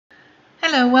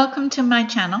Hello, welcome to my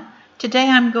channel. Today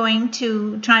I'm going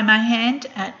to try my hand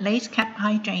at lace cap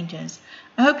hydrangeas.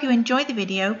 I hope you enjoy the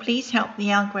video. Please help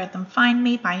the algorithm find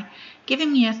me by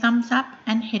giving me a thumbs up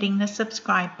and hitting the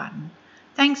subscribe button.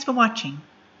 Thanks for watching.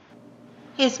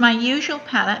 Here's my usual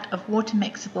palette of water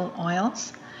mixable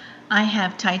oils. I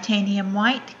have titanium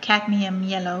white, cadmium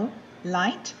yellow,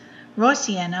 light, raw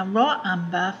sienna, raw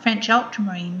umber, French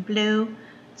ultramarine blue,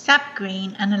 sap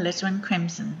green and alizarin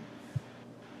crimson.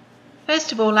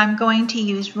 First of all, I'm going to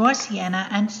use raw sienna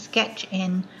and sketch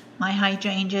in my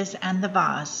hydrangeas and the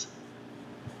vase.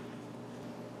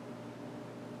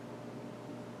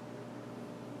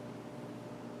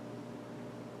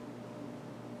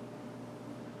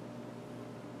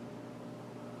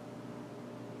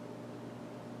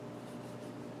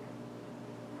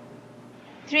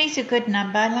 Three is a good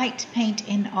number. I like to paint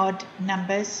in odd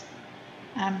numbers.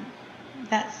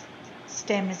 That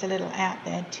stem is a little out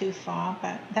there too far,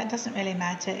 but that doesn't really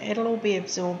matter. It'll all be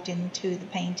absorbed into the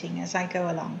painting as I go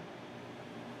along.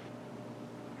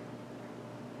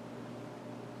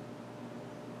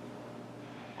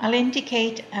 I'll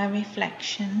indicate a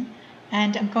reflection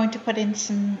and I'm going to put in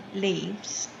some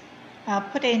leaves. I'll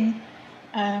put in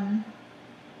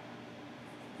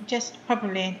just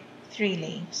probably 3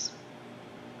 leaves.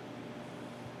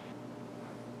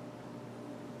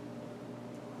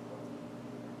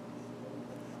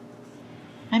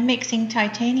 I'm mixing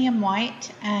titanium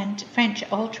white and French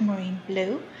ultramarine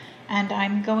blue, and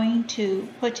I'm going to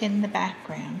put in the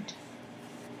background.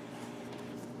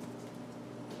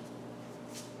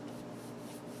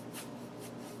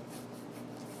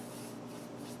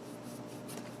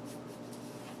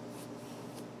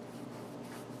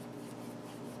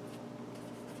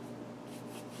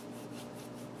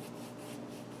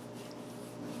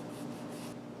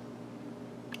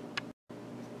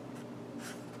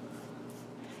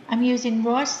 I'm using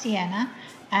raw sienna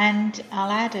and I'll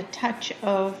add a touch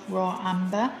of raw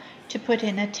umber to put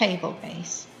in a table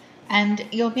base. And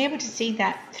you'll be able to see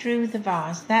that through the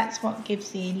vase. That's what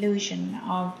gives the illusion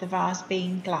of the vase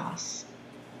being glass.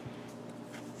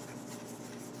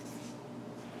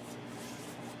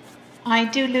 I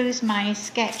do lose my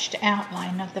sketched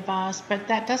outline of the vase, but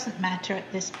that doesn't matter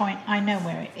at this point. I know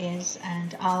where it is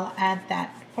and I'll add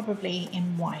that probably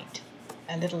in white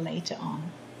a little later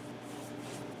on.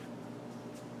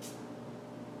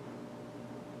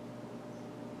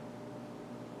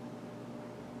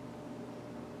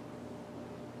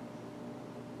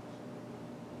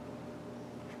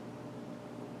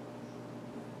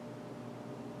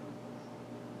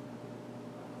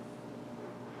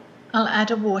 I'll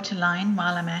add a waterline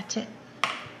while I'm at it.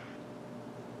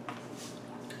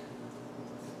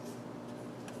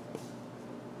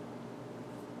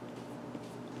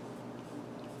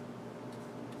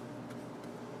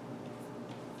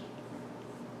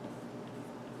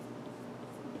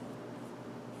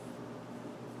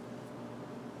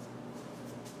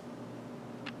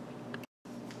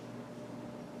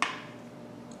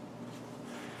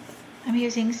 I'm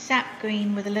using sap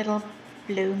green with a little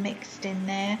blue mixed in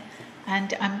there,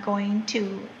 and I'm going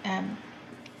to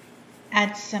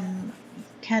add some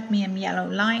cadmium yellow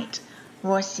light,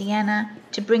 raw sienna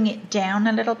to bring it down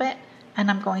a little bit, and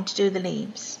I'm going to do the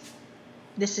leaves.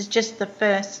 This is just the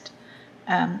first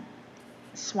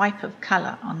swipe of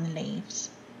colour on the leaves.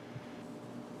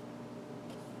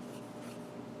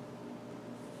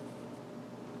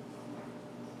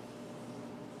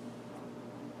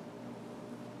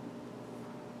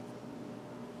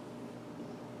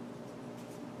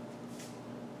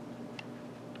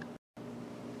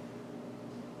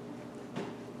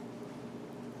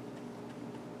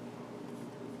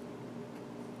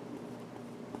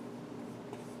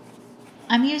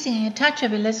 I'm using a touch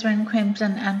of alizarin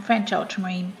crimson and French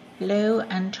ultramarine blue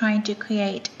and trying to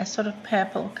create a sort of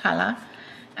purple colour.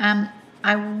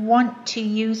 I want to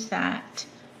use that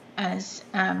as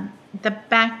the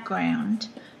background,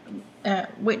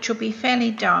 which will be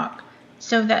fairly dark,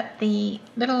 so that the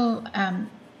little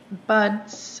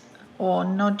buds or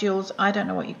nodules, I don't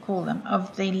know what you call them,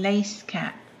 of the lace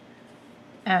cap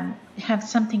have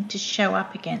something to show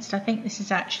up against. I think this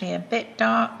is actually a bit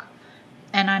dark,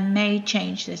 and I may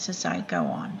change this as I go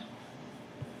on.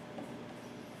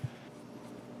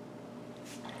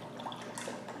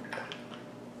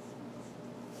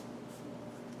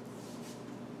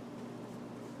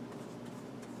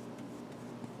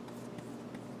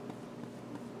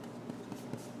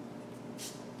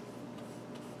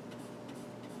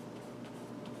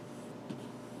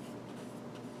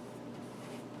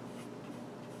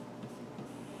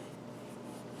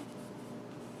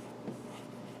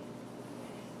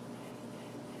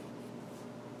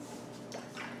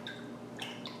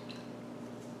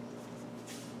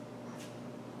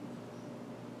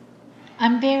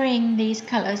 I'm varying these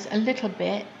colors a little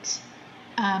bit.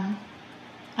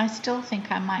 I still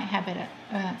think I might have it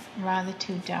rather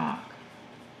too dark,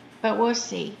 but we'll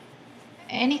see.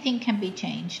 Anything can be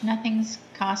changed. Nothing's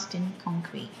cast in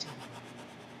concrete.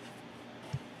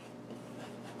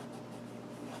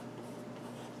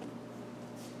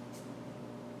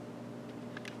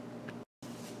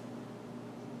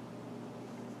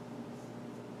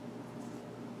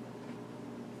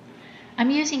 I'm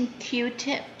using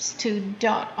Q-tips to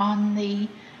dot on the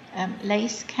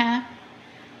lace cap.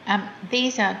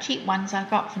 These are cheap ones I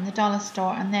got from the dollar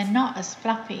store, and they're not as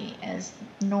fluffy as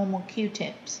normal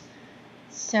Q-tips.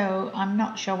 So I'm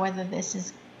not sure whether this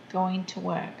is going to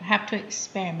work. I have to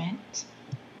experiment.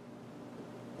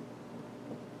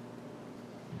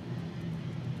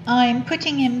 I'm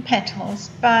putting in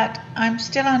petals, but I'm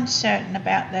still uncertain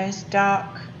about those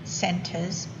dark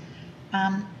centers.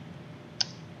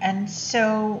 And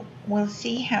so we'll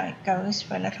see how it goes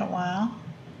for a little while.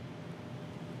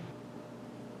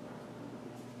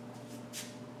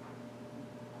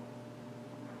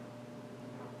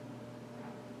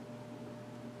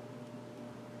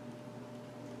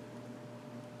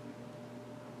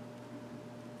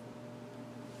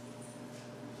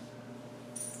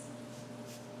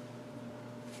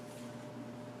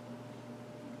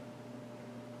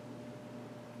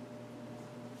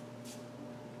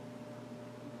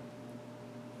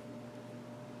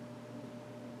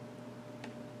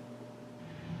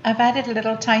 I've added a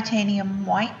little titanium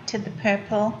white to the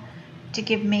purple to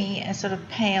give me a sort of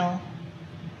pale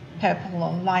purple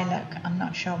or lilac. I'm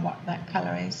not sure what that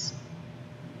color is.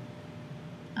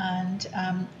 And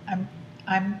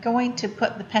I'm going to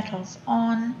put the petals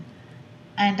on,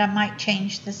 and I might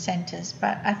change the centers,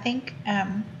 but I think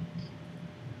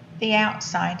the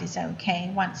outside is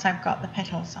okay once I've got the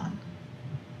petals on.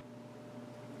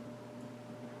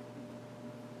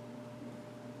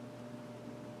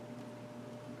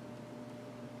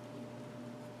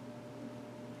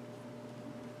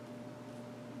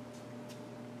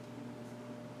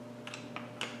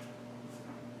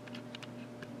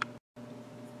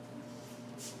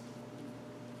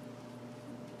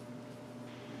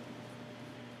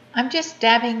 I'm just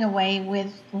dabbing away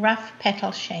with rough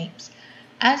petal shapes.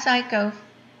 As I go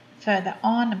further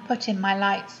on and put in my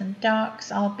lights and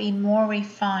darks, I'll be more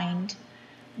refined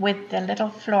with the little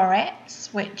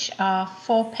florets, which are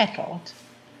 4-petaled.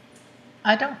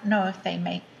 I don't know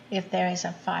if there is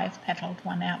a 5-petaled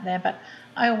one out there, but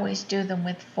I always do them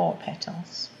with 4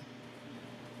 petals.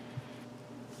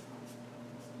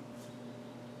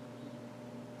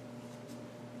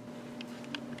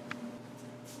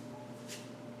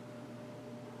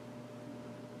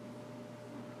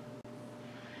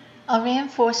 I'll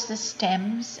reinforce the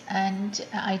stems, and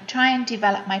I try and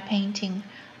develop my painting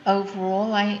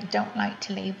overall. I don't like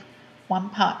to leave one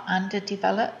part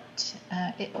underdeveloped.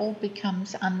 It all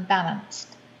becomes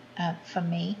unbalanced for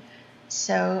me.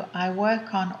 So I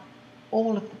work on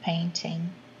all of the painting.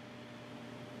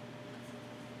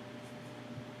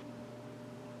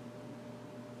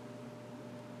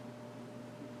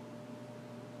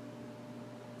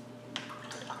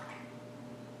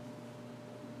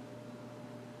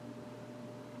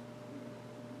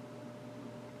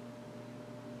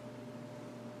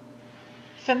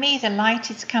 For me, the light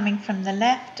is coming from the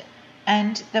left,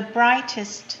 and the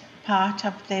brightest part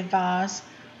of the vase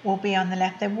will be on the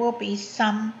left. There will be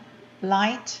some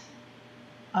light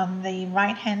on the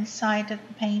right-hand side of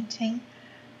the painting,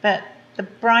 but the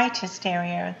brightest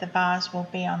area of the vase will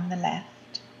be on the left.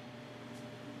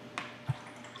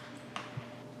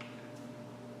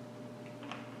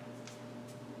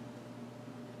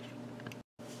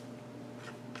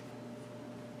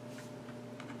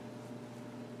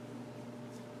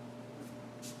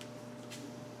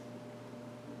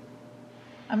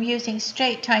 I'm using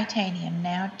straight titanium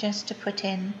now just to put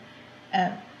in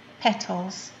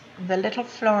petals, the little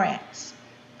florets,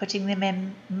 putting them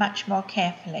in much more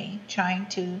carefully, trying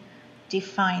to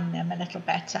define them a little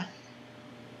better.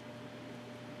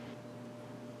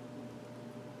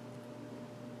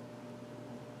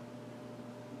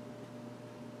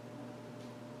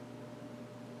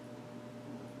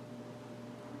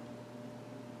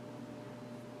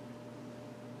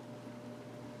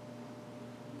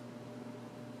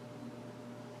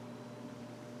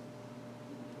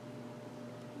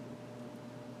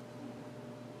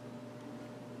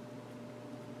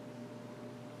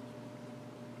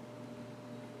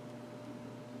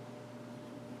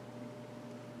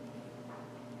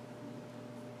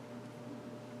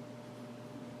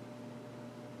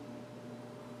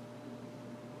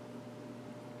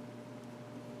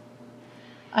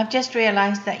 I've just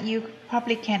realized that you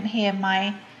probably can hear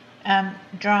my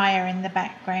dryer in the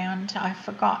background. I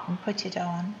forgot and put it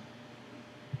on.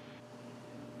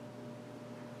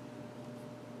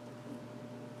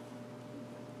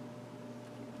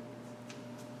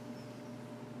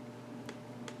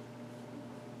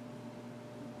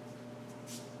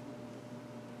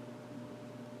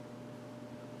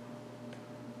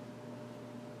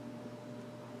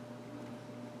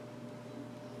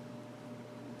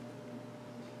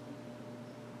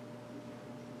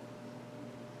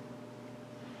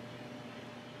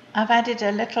 I've added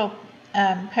a little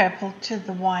purple to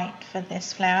the white for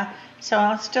this flower, so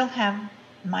I'll still have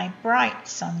my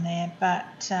brights on there,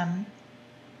 but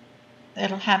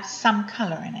it'll have some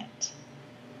colour in it.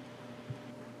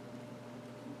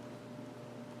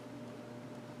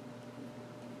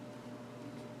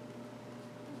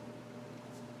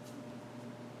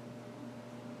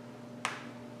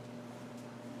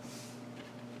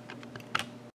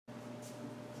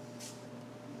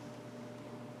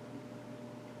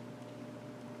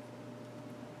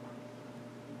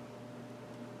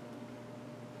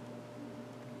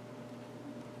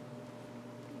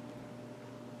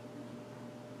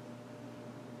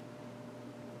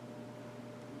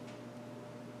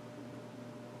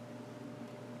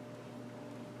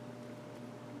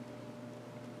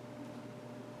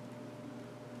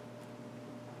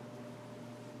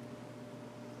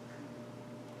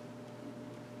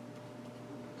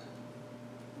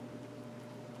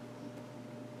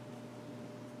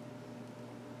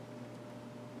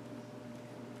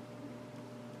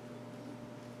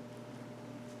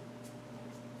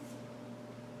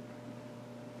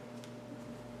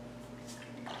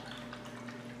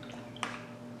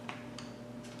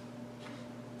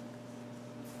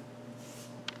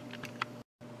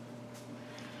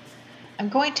 I'm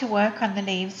going to work on the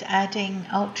leaves, adding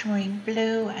ultramarine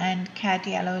blue and cad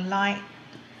yellow light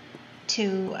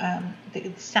to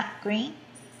the sap green,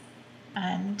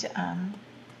 and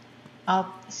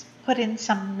I'll put in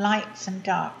some lights and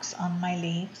darks on my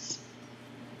leaves.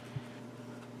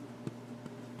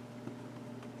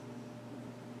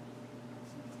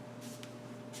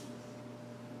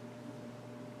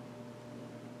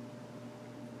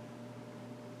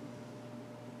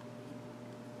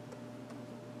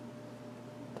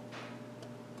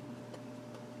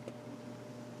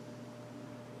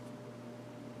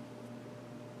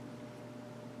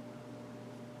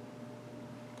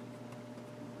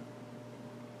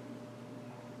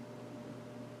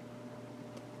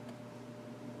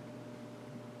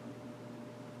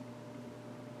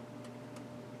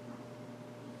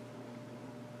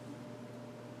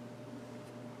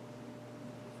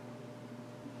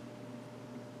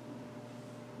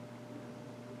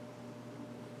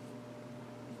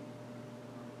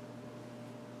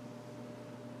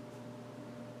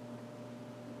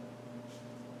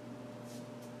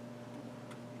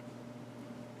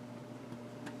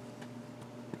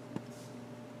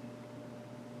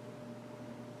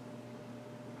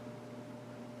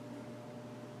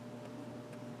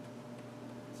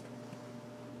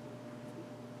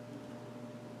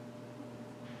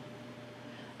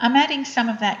 I'm adding some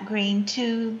of that green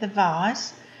to the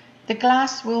vase. The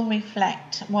glass will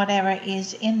reflect whatever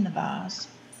is in the vase,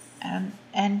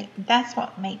 and that's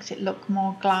what makes it look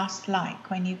more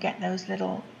glass-like when you get those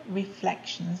little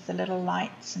reflections, the little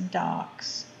lights and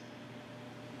darks.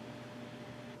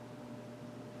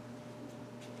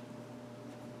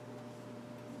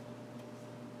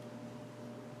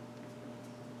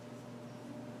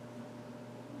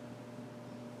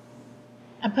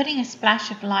 I'm putting a splash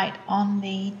of light on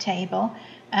the table.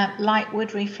 Light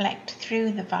would reflect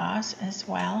through the vase as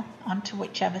well onto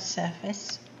whichever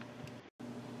surface.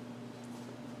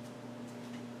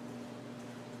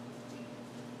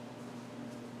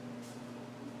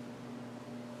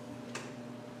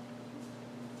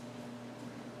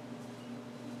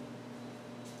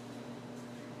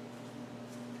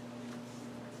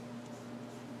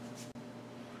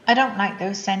 I don't like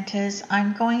those centers.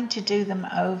 I'm going to do them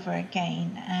over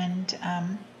again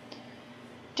and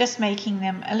just making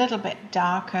them a little bit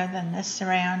darker than the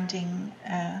surrounding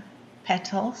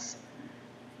petals,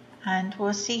 and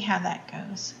we'll see how that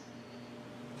goes.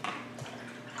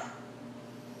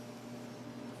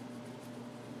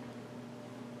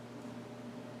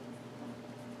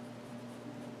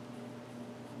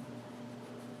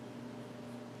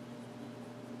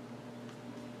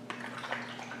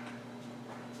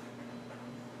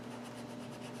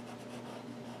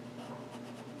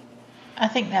 I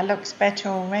think that looks better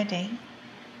already.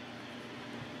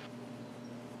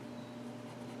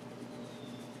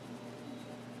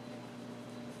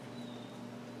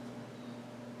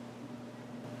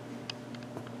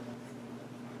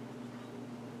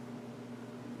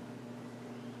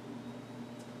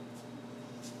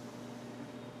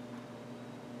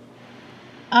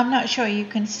 I'm not sure you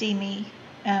can see me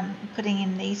putting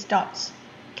in these dots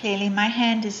clearly. My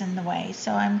hand is in the way,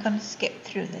 so I'm going to skip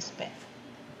through this bit.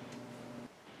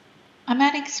 I'm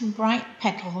adding some bright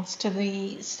petals to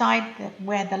the side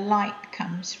where the light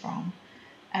comes from,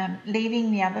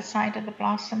 leaving the other side of the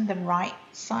blossom, the right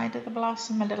side of the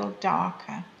blossom, a little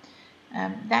darker.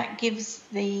 That gives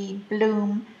the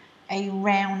bloom a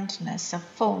roundness, a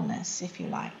fullness, if you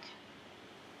like.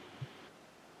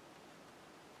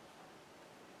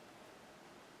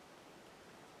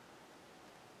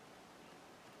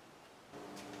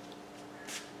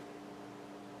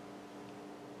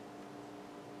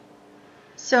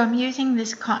 So I'm using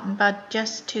this cotton bud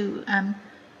just to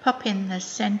pop in the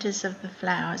centers of the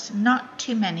flowers, not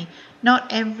too many.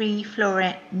 Not every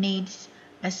floret needs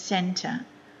a center.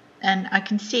 And I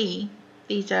can see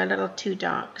these are a little too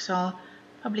dark, so I'll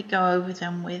probably go over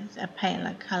them with a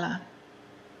paler color.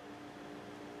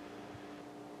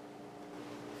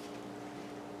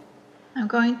 I'm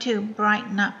going to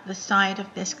brighten up the side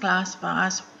of this glass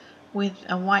vase with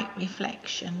a white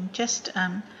reflection, just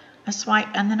a swipe,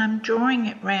 and then I'm drawing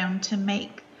it round to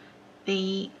make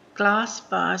the glass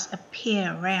vase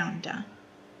appear rounder.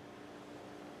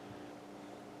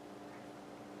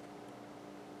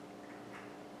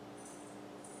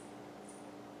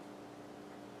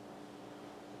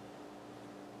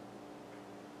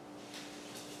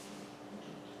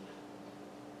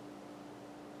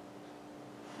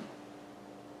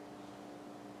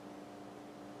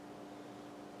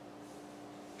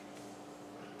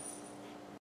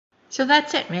 So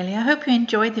that's it really. I hope you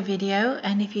enjoyed the video,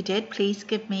 and if you did, please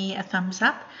give me a thumbs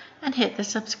up and hit the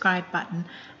subscribe button.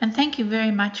 And thank you very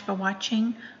much for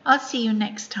watching. I'll see you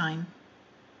next time.